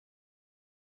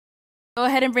Go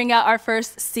ahead and bring out our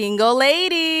first single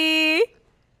lady.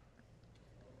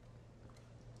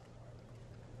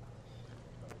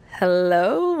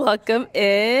 Hello, welcome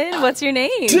in. What's your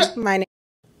name? My name.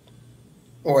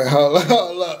 Wait, hold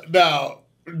up. Now,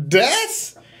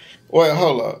 that's... Wait,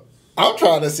 hold up. I'm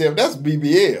trying to see if that's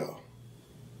BBL.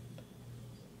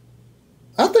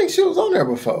 I think she was on there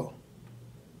before.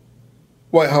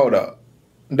 Wait, hold up.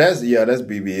 That's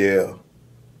BBL.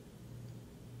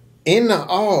 In the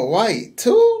all white,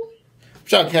 too?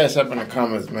 Y'all cash up in the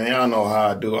comments, man. Y'all know how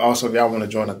I do. Also, if y'all want to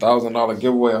join a $1,000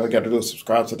 giveaway, all you got to do is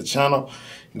subscribe to the channel.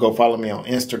 Go follow me on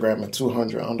Instagram at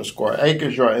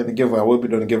 200_acres. You're in the giveaway. I will be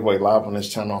doing a giveaway live on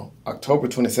this channel. October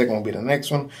 22nd will be the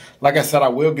next one. Like I said, I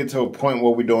will get to a point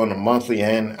where we're doing a monthly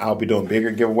and I'll be doing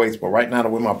bigger giveaways. But right now,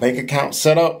 with my bank account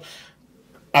set up,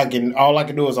 all I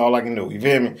can do is all I can do. You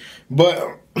feel me?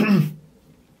 But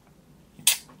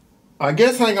I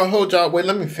guess I ain't gonna hold y'all. Wait,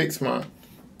 let me fix my.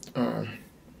 Let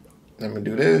me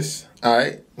do this. All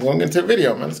right, we're gonna get into the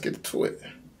video, man. Let's get to it.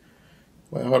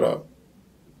 Wait, hold up.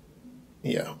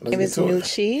 Yeah, let's get to it.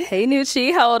 Nucci. Hey,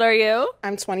 Nucci, how old are you?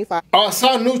 I'm 25. Oh, I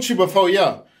saw Nucci before,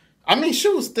 yeah. I mean, she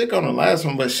was thick on the last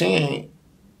one, but she ain't.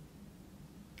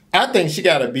 I think she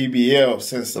got a BBL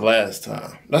since the last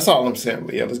time. That's all I'm saying.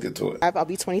 But yeah, let's get to it. I'll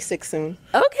be 26 soon.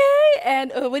 Okay,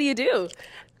 and what do you do?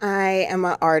 I am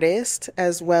an artist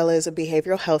as well as a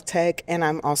behavioral health tech, and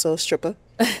I'm also a stripper.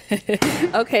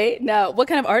 Okay, now what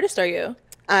kind of artist are you?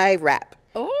 I rap.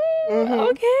 Oh,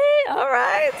 okay, all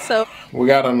right. So We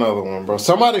got another one, bro.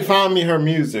 Somebody find me her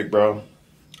music, bro.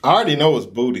 I already know it's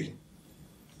booty.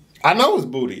 I know it's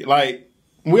booty. Like,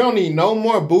 we don't need no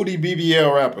more booty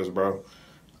BBL rappers, bro.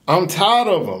 I'm tired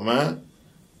of them, man.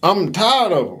 I'm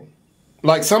tired of them.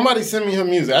 Like, somebody send me her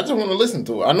music. I just want to listen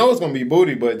to it. I know it's going to be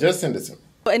booty, but just send it to me.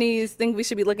 anything we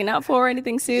should be looking out for?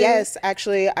 Anything soon? Yes,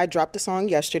 actually, I dropped a song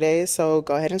yesterday, so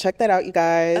go ahead and check that out, you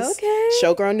guys. Okay.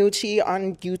 Showgirl Nucci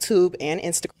on YouTube and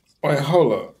Instagram. Wait,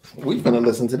 hold up. We finna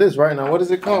listen to this right now. What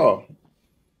is it called?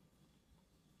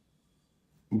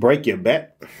 Break Your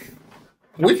Back.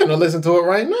 We finna listen to it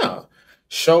right now.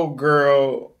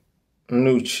 Showgirl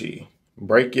Nucci.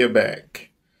 Break Your Back.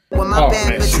 Where my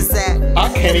bad bitches at?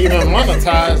 I can't even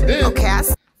monetize this.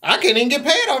 Okay, I can't even get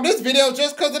paid on this video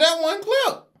just because of that one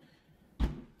clip.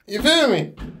 You feel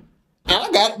me?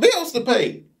 I got bills to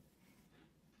pay.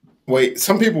 Wait,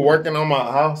 some people working on my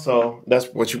house, so that's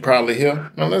what you probably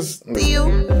hear. Now let's. you.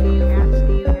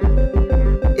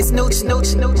 It's nooch,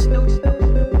 nooch, nooch,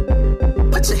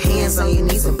 nooch. Put your hands on your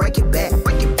knees and break it back.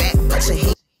 Break it back. Put your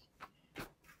hands.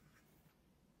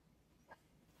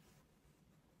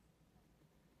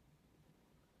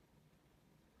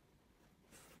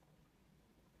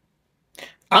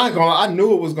 I ain't gonna lie, I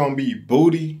knew it was gonna be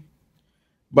booty,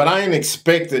 but I ain't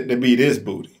expect it to be this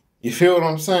booty. You feel what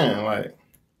I'm saying? Like,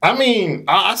 I mean,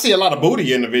 I see a lot of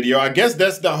booty in the video. I guess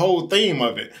that's the whole theme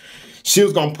of it. She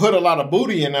was gonna put a lot of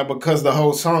booty in there because the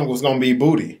whole song was gonna be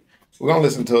booty. We're gonna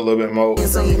listen to a little bit more.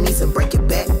 Hands on your knees and break it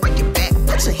back. Break it back.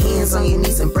 Put your hands on your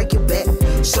knees and break it back.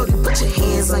 Shorty, put your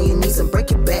hands on your knees and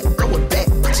break it back. Throw it back.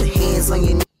 Put your hands on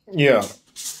your knees. Yeah,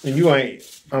 you ain't.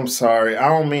 I'm sorry. I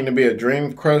don't mean to be a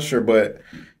dream crusher, but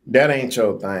that ain't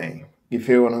your thing. You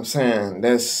feel what I'm saying?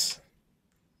 That's,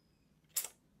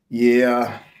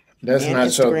 yeah, that's And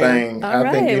not your Instagram. thing. All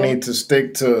I think you right. need to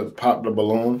stick to Pop the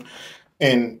Balloon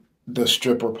and the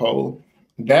stripper pole.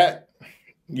 That,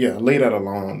 yeah, leave that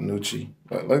alone, Nucci.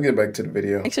 But let's get back to the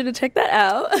video. Make sure to check that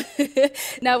out.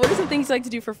 Now, what are some things you like to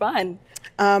do for fun?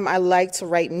 I like to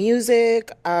write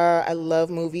music. I love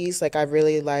movies. Like, I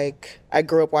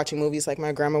grew up watching movies. Like,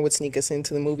 my grandma would sneak us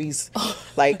into the movies.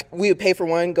 Like, we would pay for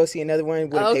one, go see another one,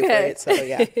 wouldn't pay for Okay. it. So,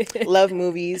 yeah, love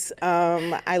movies.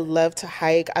 I love to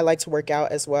hike. I like to work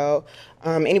out as well.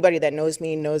 Anybody that knows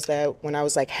me knows that when I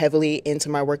was like heavily into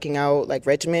my working out like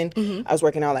regimen, I was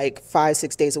working out like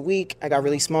 5-6 days a week. I got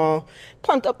really small,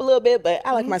 plumped up a little bit, but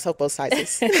I like myself both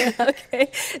sizes.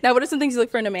 Okay. Now, what are some things you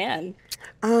look for in a man?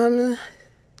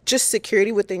 Just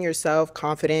security within yourself,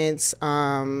 confidence,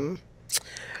 a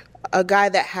guy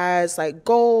that has like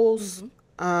goals,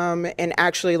 and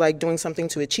actually like doing something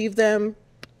to achieve them.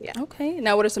 Yeah. Okay.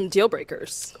 Now, what are some deal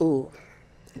breakers? Ooh,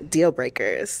 deal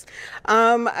breakers.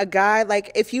 A guy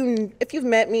like if you've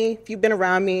met me, if you've been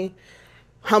around me,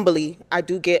 humbly, I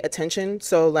do get attention.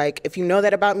 So like if you know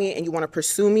that about me and you want to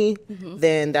pursue me,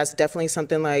 then that's definitely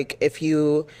something. Like if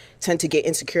you tend to get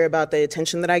insecure about the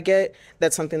attention that I get,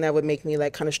 that's something that would make me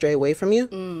like kind of stray away from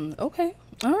you. Okay.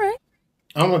 All right.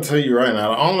 I'm gonna tell you right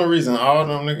now, the only reason all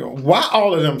them niggas, why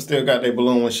all of them still got their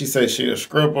balloon when she says she a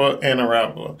stripper and a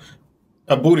rapper,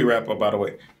 a booty rapper, by the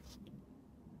way,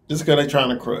 just because they trying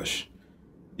to crush.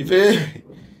 You feel me?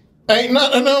 Ain't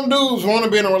none of them dudes want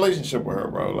to be in a relationship with her,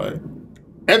 bro. Like,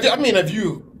 if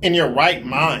you in your right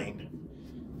mind,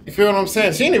 you feel what I'm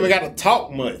saying? She ain't even got to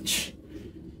talk much.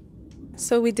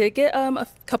 So we did get a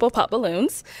couple pop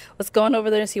balloons. Let's go on over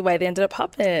there and see why they ended up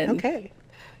popping. Okay.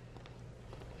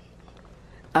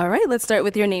 All right, let's start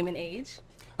with your name and age.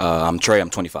 I'm Trey. I'm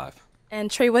 25. And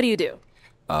Trey, what do you do?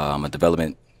 I'm a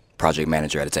development project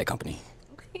manager at a tech company.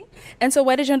 Okay. And so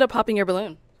why did you end up popping your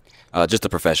balloon? Just a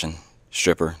profession.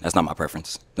 Stripper. That's not my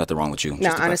preference. Nothing wrong with you.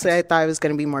 No, honestly, I thought it was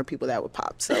going to be more people that would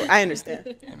pop, so I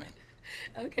understand. Yeah, man.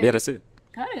 Okay. Yeah, that's it.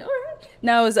 Got it. All right.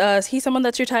 Now, is he someone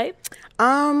that's your type?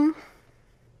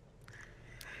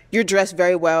 You're dressed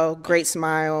very well, great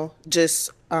smile. Just,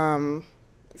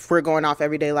 if we're going off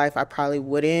everyday life, I probably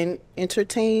wouldn't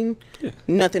entertain. Yeah.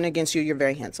 Nothing against you. You're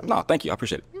very handsome. No, thank you. I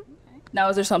appreciate it. Now,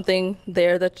 is there something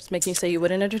there that's making you say you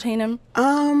wouldn't entertain him?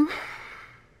 I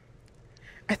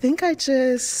think I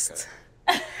just...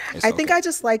 I think I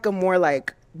just like a more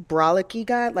like brolicky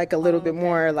guy, like a little bit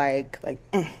more like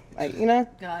you know.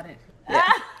 Got it.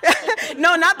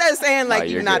 No, not that saying like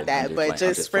you're you're not good. that, but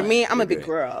just for me, I'm a big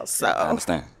girl, so I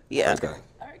understand. yeah. Let's go. All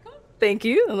right, cool. Thank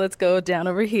you. And let's go down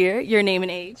over here. Your name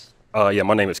and age. Yeah,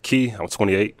 my name is Key. I'm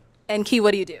 28. And Key,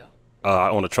 what do you do? I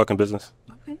own a trucking business.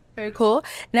 Okay, very cool.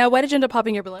 Now, why did you end up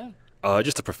popping your balloon?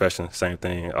 Just a profession, same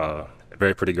thing.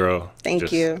 Very pretty girl. Thank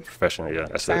just you. Profession, yeah,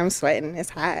 that's So it. I'm sweating.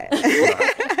 It's hot.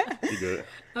 You good?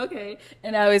 Okay.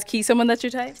 And now, is Key someone that's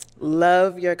your type?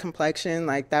 Love your complexion.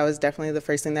 Like that was definitely the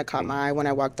first thing that caught my eye when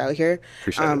I walked out here.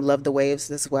 Appreciate it. Love the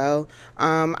waves as well.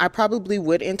 I probably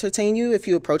would entertain you if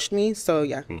you approached me. So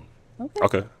yeah.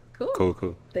 Okay. Cool.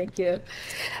 Cool. Thank you.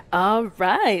 All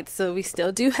right. So we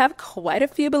still do have quite a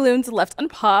few balloons left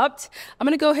unpopped. I'm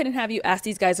going to go ahead and have you ask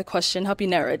these guys a question, help you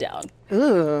narrow it down.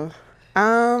 Ooh.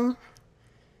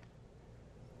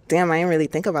 Damn, I didn't really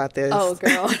think about this. Oh,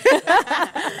 girl.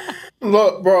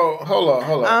 Look, bro,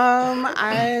 hold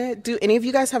on. Do any of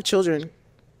you guys have children?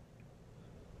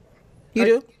 You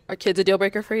do? Are kids a deal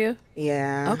breaker for you?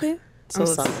 Yeah. Okay. So I'm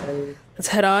let's, sorry. let's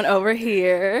head on over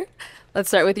here. Let's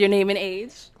start with your name and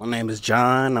age. My name is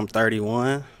John. I'm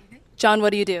 31. John, what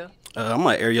do you do? I'm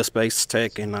an aerospace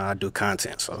tech and I do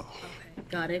content. So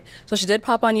Got it. So she did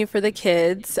pop on you for the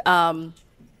kids.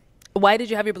 Why did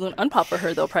you have your balloon unpop for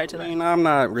her, though, prior to that? I'm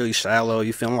not really shallow.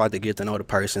 You feel me? I like to get to know the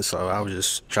person. So I was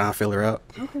just trying to fill her up.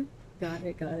 Okay. Got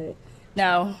it.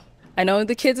 Now, I know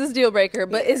the kids is deal breaker,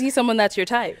 but is he someone that's your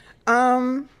type?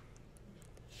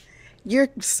 You're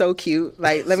so cute.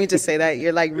 Like, let me just say that.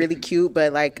 You're like really cute,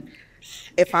 but like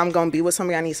if I'm gonna be with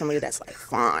somebody, I need somebody that's like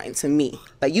fine to me.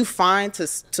 Like you fine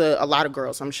to a lot of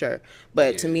girls, I'm sure.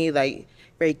 But to me, like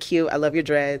very cute. I love your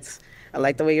dreads. I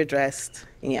like the way you're dressed.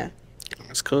 And yeah.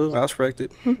 That's cool. I respect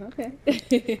it. Okay.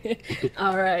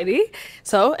 Alrighty.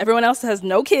 So everyone else has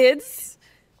no kids.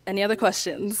 Any other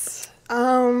questions?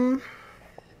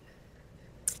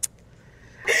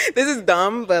 This is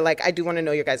dumb, but like I do want to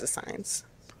know your guys' signs.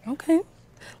 Okay.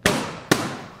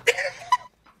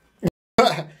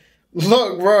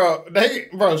 Look,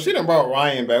 bro, she done brought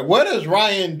Ryan back. What is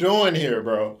Ryan doing here,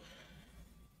 bro?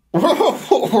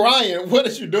 Ryan, what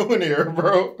is you doing here,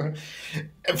 bro?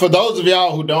 For those of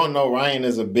y'all who don't know, Ryan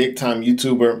is a big time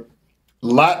YouTuber. A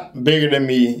lot bigger than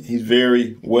me. He's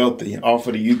very wealthy off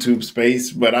of the YouTube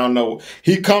space, but I don't know.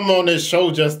 He come on this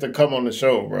show just to come on the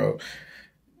show, bro.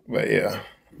 But yeah.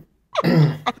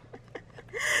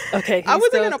 Okay. I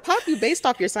wasn't gonna pop you based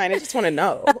off your sign. I just want to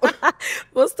know.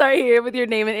 We'll start here with your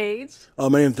name and age. My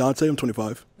name's Dante. I'm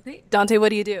 25. Okay. Dante, what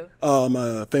do you do? I'm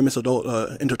a famous adult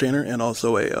entertainer and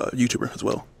also a YouTuber as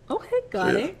well. Okay,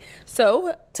 got it.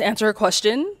 So, to answer a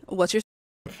question, what's your...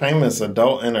 Famous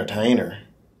adult entertainer.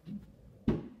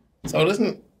 So this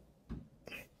nigga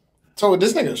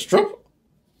a stripper?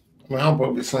 I mean, I'm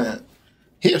probably saying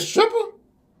he a stripper?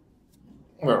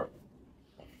 Well,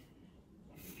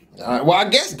 well, I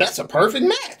guess that's a perfect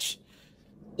match.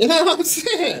 You know what I'm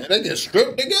saying? They get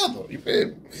stripped together. You feel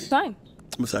me? Fine.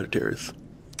 I'm a Sagittarius.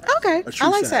 Okay. I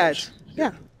like Sag.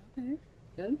 Yeah.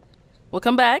 Good. We'll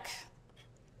come back.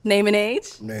 Name and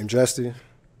age. Named Justin,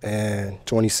 and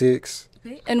 26.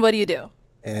 Okay. And what do you do?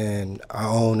 And I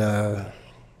own a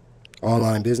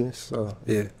online business, so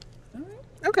yeah.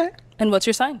 Okay. And what's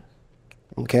your sign?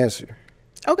 I'm Cancer.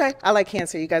 Okay. I like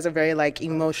Cancer. You guys are very like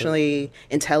emotionally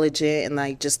intelligent and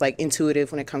like just like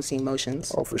intuitive when it comes to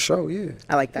emotions. Oh, for sure, yeah.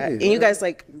 I like that. Yeah, And you guys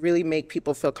like really make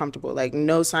people feel comfortable. Like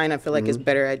no sign I feel like is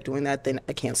better at doing that than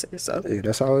a Cancer. So Yeah,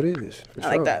 that's how it is. For I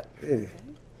like that. Yeah.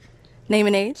 Name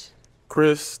and age.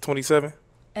 Chris, 27.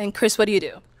 And Chris, what do you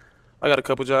do? I got a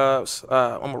couple jobs.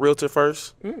 I'm a realtor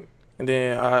first, and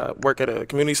then I work at a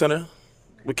community center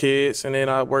with kids, and then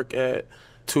I work at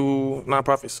 2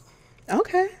 nonprofits.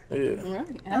 Okay. Yeah. All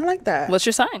right. I like that. What's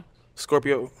your sign?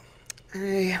 Scorpio.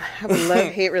 I have a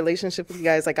love-hate relationship with you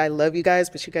guys. Like, I love you guys,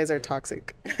 but you guys are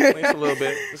toxic. It's a little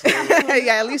bit. It's a little bit.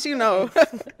 Yeah, at least you know.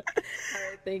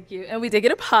 Thank you. And we did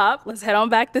get a pop. Let's head on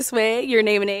back this way. Your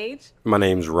name and age. My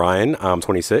name's Ryan. I'm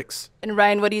 26. And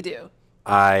Ryan, what do you do?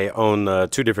 I own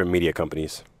 2 different media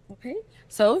companies. Okay.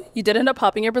 So you did end up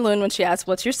popping your balloon when she asked,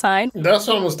 what's your sign? That's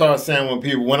what I'm gonna start saying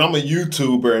when I'm a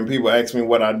YouTuber and people ask me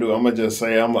what I do. I'm gonna just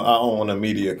say I own a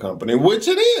media company, which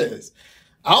it is.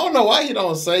 I don't know why you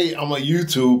don't say I'm a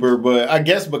YouTuber, but I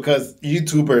guess because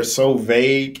YouTuber is so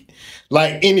vague.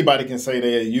 Like, anybody can say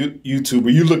they're a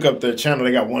YouTuber. You look up their channel,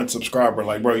 they got 1 subscriber.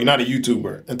 Like, bro, you're not a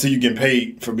YouTuber until you get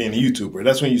paid for being a YouTuber.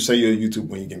 That's when you say you're a YouTuber,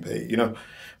 when you get paid, you know?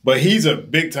 But he's a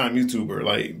big-time YouTuber,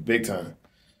 like, big time.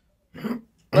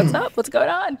 What's up? What's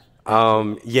going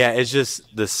on? Yeah, it's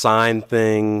just the sign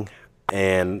thing,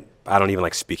 and I don't even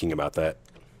like speaking about that.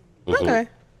 Okay.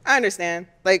 I understand.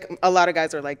 Like, a lot of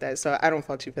guys are like that, so I don't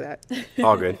fault you for that.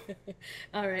 All good.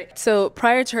 All right. So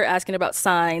prior to her asking about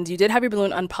signs, you did have your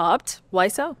balloon unpopped. Why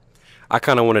so? I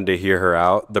kind of wanted to hear her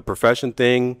out. The profession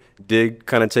thing did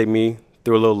kind of take me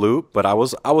through a little loop, but I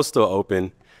was still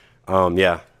open.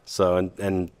 Yeah. So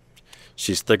and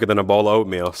she's thicker than a bowl of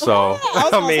oatmeal. So I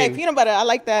was gonna say peanut butter. I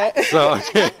like that.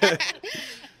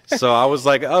 So I was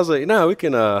like, no, we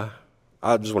can. I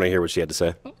just want to hear what she had to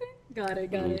say. Okay. Got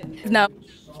it. Now,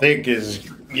 Thick is,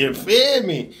 you feel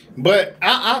me? But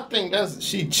I think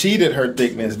she cheated her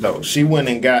thickness though. She went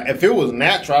and got, if it was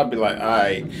natural, I'd be like, all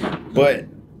right. But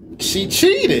she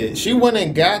cheated. She went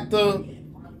and got the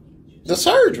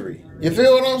surgery. You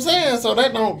feel what I'm saying? So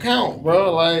that don't count,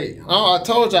 bro. Like, I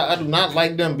told y'all I do not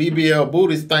like them BBL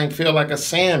booties thing feel like a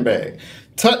sandbag.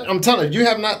 I'm telling you, you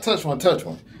have not touched one, touch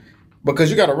one.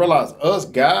 Because you got to realize, us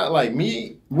guys, like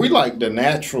me, we like the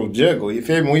natural jiggle. You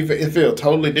feel me? It feel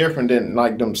totally different than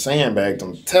like them sandbags.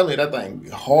 I'm telling you, that thing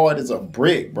hard as a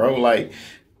brick, bro. Like,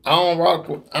 I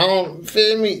don't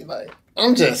feel me. Like,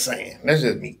 I'm just saying. That's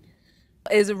just me.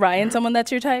 is Ryan someone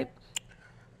that's your type?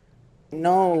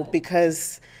 No,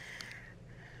 because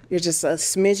you're just a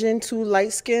smidgen too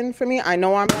light skinned for me. I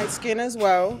know I'm light skinned as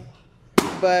well,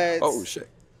 but Oh shit,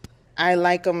 I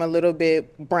like them a little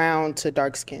bit brown to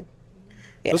dark skin.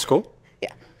 Yeah. that's cool.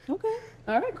 Yeah. Okay.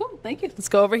 All right, cool. Thank you. Let's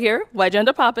go over here. Why'd you end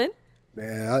up popping?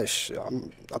 Man, I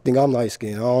think I'm light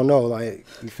skinned. I don't know. Like,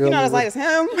 you feel You're me? not as light as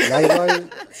him.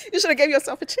 Light. You should have gave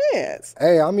yourself a chance.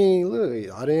 Hey, I mean,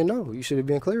 look, I didn't know. You should have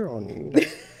been clear on me. You know?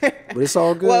 But it's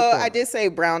all good. Well, though. I did say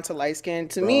brown to light skin.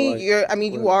 To Brown, me,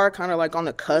 like, you are kind of like on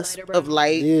the cusp of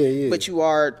light. Yeah, yeah. But you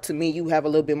are, to me, you have a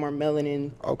little bit more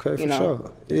melanin. Okay, for you know?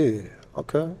 sure. Yeah.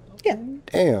 Okay. Yeah.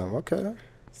 Damn. Okay.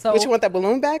 So, But you want that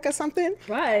balloon back or something?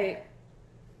 right.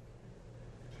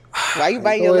 Why you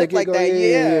biting your lip like that?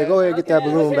 Yeah. Go ahead and get that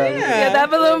balloon back. Get that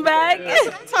balloon back. That's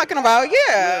what I'm talking about.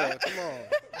 Yeah.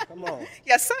 Come on.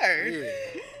 Yes, sir.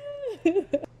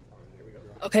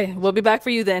 Okay, we'll be back for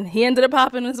you then. He ended up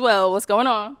popping as well. What's going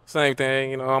on? Same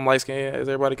thing, you know, I'm light skinned, as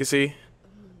everybody can see.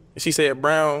 She said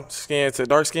brown skin to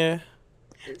dark skin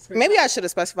Maybe I should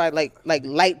have specified like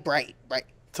light bright, right?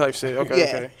 type shit. Okay,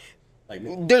 Yeah. okay.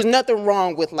 There's nothing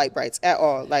wrong with light brights at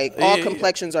all. Like all Yeah.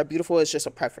 complexions are beautiful. It's just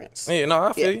a preference. Yeah, no,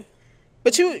 I feel Yeah. you.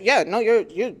 But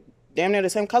you're damn near the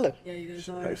same color.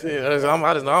 Type shit.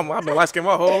 I've been light skinned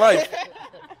my whole life.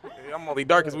 Yeah, I'm only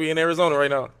dark as we in Arizona right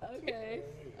now. Okay.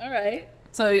 All right.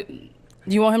 So,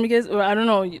 you want him to get, or I don't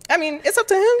know. I mean, it's up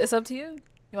to him. It's up to you.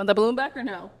 You want that balloon back or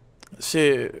no?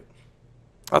 Shit.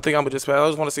 I think I'm gonna just pass. I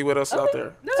just want to see what else is out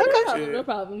there. No, no problem. No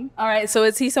problem. All right. So,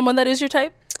 is he someone that is your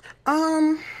type?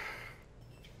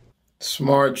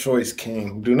 Smart choice,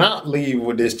 King. Do not leave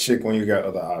with this chick when you got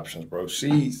other options, bro.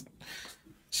 She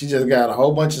just got a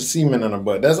whole bunch of semen in her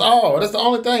butt. That's all. That's the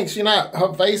only thing.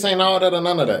 Her face ain't all that or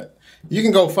none of that. You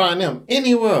can go find them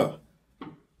anywhere.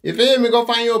 You feel me? Go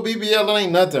find your BBL. It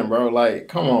ain't nothing, bro. Like,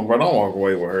 come on, bro. Don't walk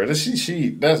away with her.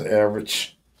 That's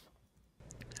average.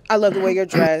 I love the way you're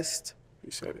dressed.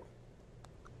 You said it.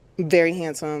 Very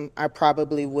handsome. I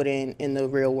probably wouldn't in the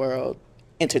real world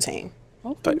entertain.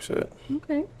 Type shit.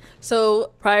 Okay.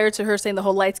 So, prior to her saying the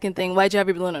whole light skin thing, why'd you have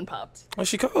your balloon unpopped? Oh,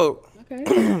 she cold. Okay.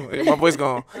 Yeah, my voice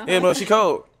gone. Yeah, no, she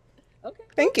cold. Okay.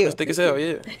 Thank you. That's thick as hell,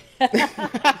 yeah.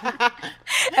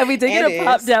 And we did get And a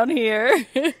pop is. down here.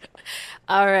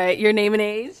 All right. Your name and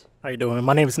age? How you doing?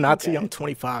 My name is Nati. I'm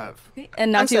 25. And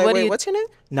I'm Nati, sorry, what do wait, you... what's your name?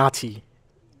 Nati.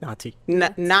 Not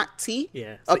T?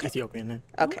 Yeah. It's Okay. Ethiopian.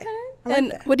 Okay.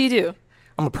 And what do you do?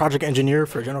 I'm a project engineer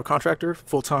for a general contractor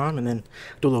full time, and then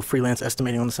do a little freelance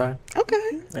estimating on the side.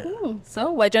 Okay. Cool.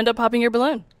 So, why'd you end up popping your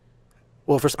balloon?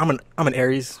 Well, first I'm an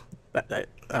Aries.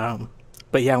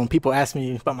 But yeah, when people ask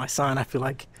me about my sign, I feel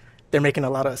like they're making a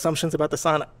lot of assumptions about the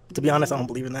sign. To be honest, I don't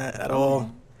believe in that at all.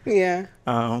 Yeah.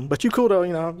 But you cool though,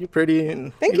 you know, you're pretty,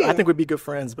 and Thank you. I think we'd be good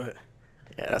friends. But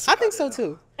yeah, I think so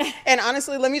too. And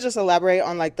honestly, let me just elaborate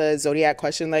on like the zodiac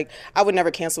question. Like, I would never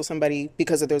cancel somebody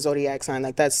because of their zodiac sign.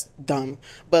 Like, that's dumb.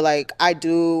 But like, I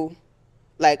do,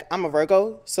 like, I'm a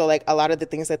Virgo, so like a lot of the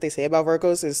things that they say about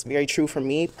Virgos is very true for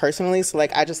me personally. So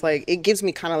like, I just like, it gives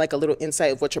me kind of like a little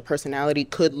insight of what your personality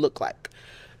could look like.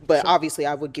 But obviously,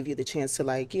 I would give you the chance to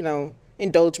like, you know,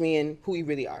 indulge me in who you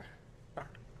really are.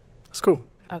 That's cool.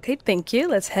 Okay, thank you.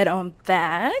 Let's head on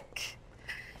back.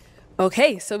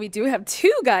 Okay, so we do have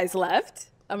 2 guys left.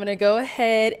 I'm gonna go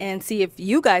ahead and see if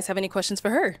you guys have any questions for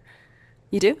her.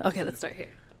 You do? Okay, let's start here.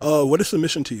 What is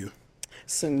submission to you?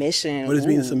 Submission. What is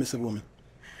being a submissive woman?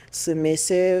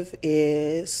 Submissive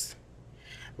is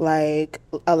like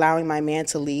allowing my man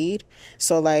to lead.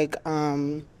 So like,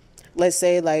 let's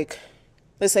say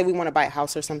we want to buy a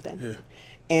house or something. Yeah.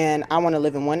 And I want to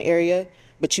live in one area,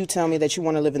 but you tell me that you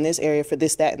want to live in this area for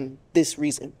this, that, and this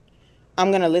reason.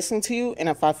 I'm going to listen to you, and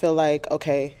if I feel like,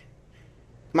 okay,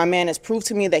 my man has proved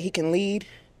to me that he can lead,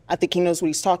 I think he knows what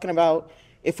he's talking about.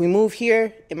 If we move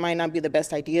here, it might not be the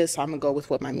best idea, so I'm going to go with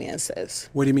what my man says.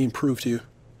 What do you mean prove to you?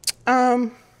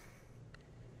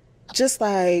 Just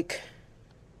like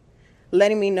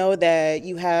letting me know that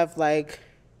you have like,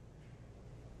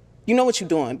 you know what you're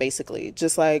doing, basically.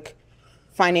 Just like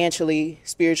financially,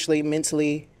 spiritually,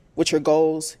 mentally, with your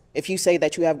goals. If you say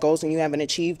that you have goals and you haven't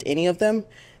achieved any of them,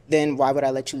 then why would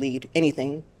I let you lead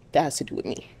anything that has to do with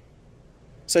me?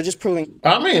 So just proving.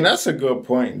 I mean, that's a good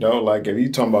point, though. Like, if you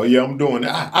talking about, yeah, I'm doing it.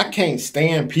 I can't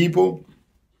stand people,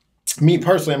 me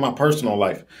personally, in my personal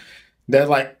life, that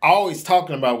like always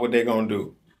talking about what they're going to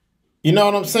do. You know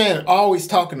what I'm saying? Always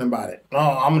talking about it. Oh,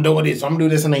 I'm going to do this. I'm going to do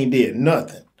this, and they did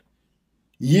nothing.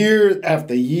 Year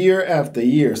after year after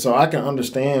year. So I can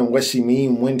understand what she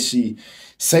mean when she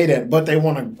say that, but they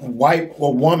want to wipe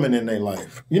a woman in their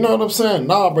life. You know what I'm saying?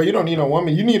 Nah, bro, you don't need a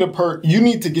woman. You need you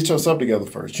need to get yourself together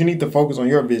first. You need to focus on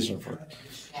your vision first.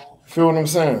 Feel what I'm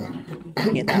saying?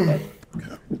 Get that way.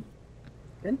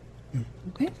 Good.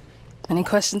 Okay. Any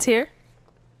questions here?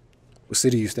 What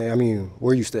city you stay? I mean,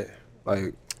 where you stay?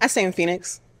 Like, I stay in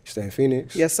Phoenix. you stay in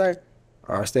Phoenix? Yes, sir.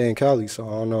 I stay in Cali, so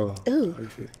I don't know. Ooh. How you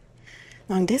feel.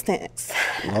 Long distance.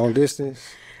 Long distance?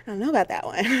 I don't know about that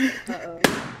one.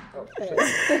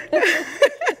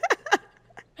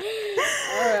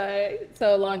 All right.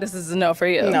 So long distance is a no for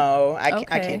you. No, I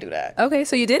can't do that. Okay,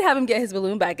 so you did have him get his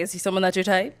balloon back. Is he someone that you're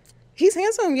type? He's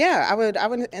handsome. Yeah, I would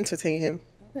Okay. entertain him.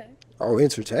 Oh,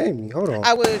 entertain me. Hold on.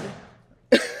 I would.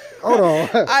 Hold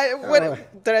on.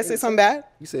 Did I say something bad?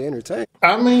 You say entertain.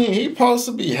 I mean, he supposed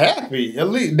to be happy. At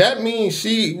least that means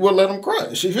she will let him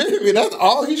crush. You feel me? That's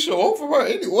all he should offer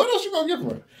her. What else you gonna give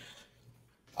her?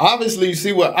 Obviously, you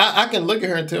see what I can look at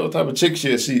her and tell what type of chick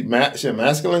she is. She a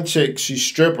masculine chick. She's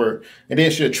stripper, and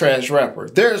then she a trash rapper.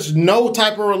 There's no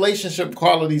type of relationship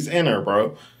qualities in her,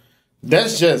 bro.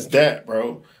 That's just that,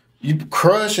 bro. You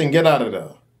crush and get out of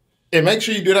there. And make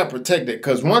sure you do that protected.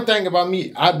 Because one thing about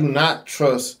me, I do not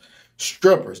trust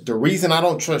strippers. The reason I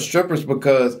don't trust strippers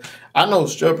because I know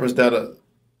strippers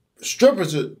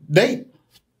they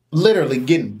literally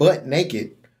getting butt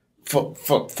naked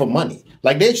for money.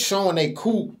 Like they showing they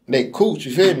cooch,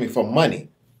 you feel me, for money.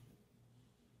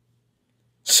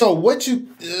 So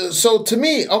so to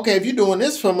me, okay, if you're doing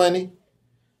this for money,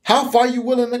 how far you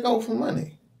willing to go for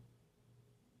money?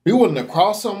 You willing to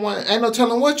cross someone? Ain't no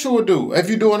telling what you would do if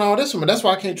you're doing all this for me. That's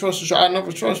why I can't trust you. I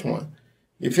never trust one.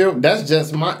 You feel? That's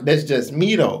just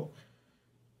me though.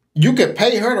 You could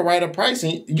pay her the right price,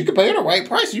 and you could pay her the right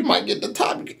price. You might get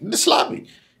the sloppy.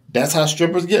 That's how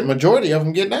strippers get. Majority of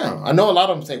them get down. I know a lot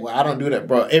of them say, "Well, I don't do that,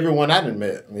 bro." Everyone I done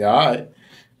met, yeah, all right.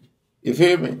 You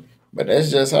feel me? But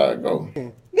that's just how it go.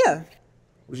 Yeah.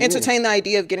 Entertain the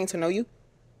idea of getting to know you.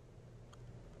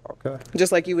 Okay.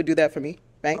 Just like you would do that for me,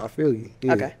 right? I feel you.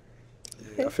 Yeah. Okay.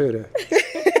 Yeah, I feel that.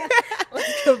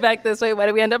 Let's go back this way. Why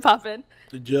did we end up popping?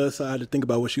 Just I had to think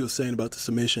about what she was saying about the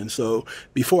submission. So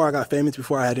before I got famous,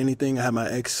 before I had anything, I had my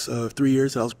ex of 3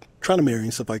 years. I was trying to marry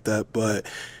and stuff like that, but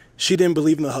she didn't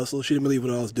believe in the hustle. She didn't believe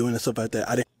what I was doing and stuff like that.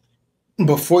 I didn't.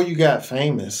 Before you got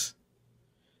famous,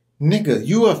 nigga,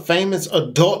 you a famous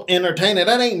adult entertainer.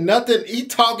 That ain't nothing. He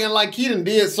talking like he done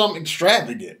did something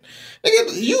extravagant.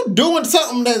 Nigga, you doing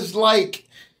something that's like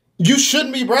you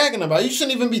shouldn't be bragging about. You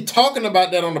shouldn't even be talking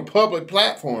about that on a public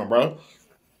platform, bro.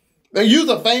 You's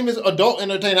a famous adult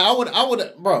entertainer. I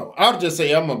would just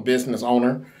say I'm a business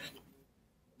owner.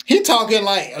 He talking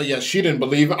like, oh yeah, she didn't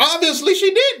believe it. Obviously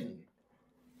she didn't.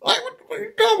 Like, what are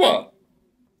you talking about?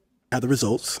 Had the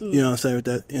results, you know what I'm saying, with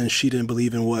that, and she didn't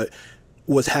believe in what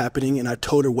was happening, and I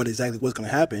told her what exactly was going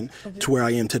to happen to where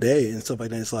I am today and stuff like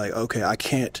that. It's like, okay, I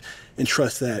can't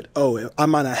entrust that. Oh, I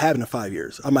might not have it in 5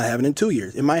 years. I might have it in 2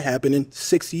 years. It might happen in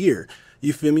 6 years.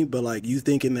 You feel me? But like, you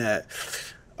thinking that,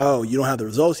 oh, you don't have the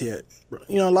results yet.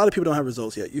 You know, a lot of people don't have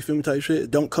results yet. You feel me? Type shit.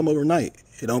 It don't come overnight.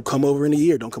 It don't come over in a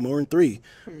year. Don't come over in 3.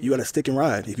 You got to stick and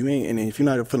ride. If you ain't, and if you're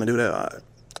not gonna do that,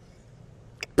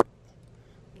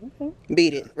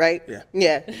 beat it, right?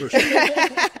 Yeah. for sure.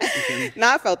 No,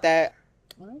 I felt that.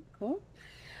 Cool.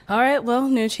 All right, well,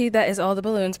 Nucci, that is all the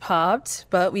balloons popped,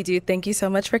 but we do thank you so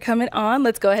much for coming on.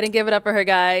 Let's go ahead and give it up for her,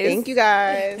 guys. Thank you,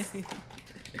 guys.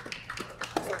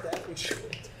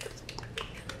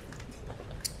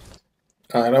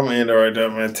 All right, I'm gonna end it right there,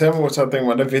 man. Tell me what y'all think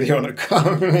about that video in the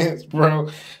comments, bro.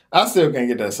 I still can't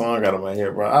get that song out of my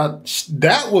head, bro.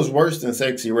 That was worse than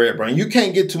Sexy Red, bro. You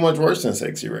can't get too much worse than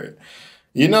Sexy Red.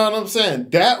 You know what I'm saying?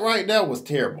 That right there was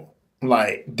terrible.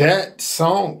 Like, that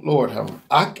song, Lord have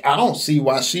mercy. I don't see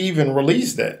why she even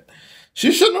released that.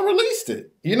 She shouldn't have released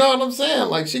it. You know what I'm saying?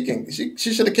 Like, she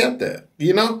should have kept that,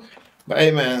 you know? But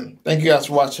hey, man, thank you guys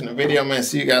for watching the video, man.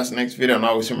 See you guys next video. And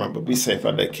always remember, be safe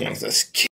out there, Kings. That's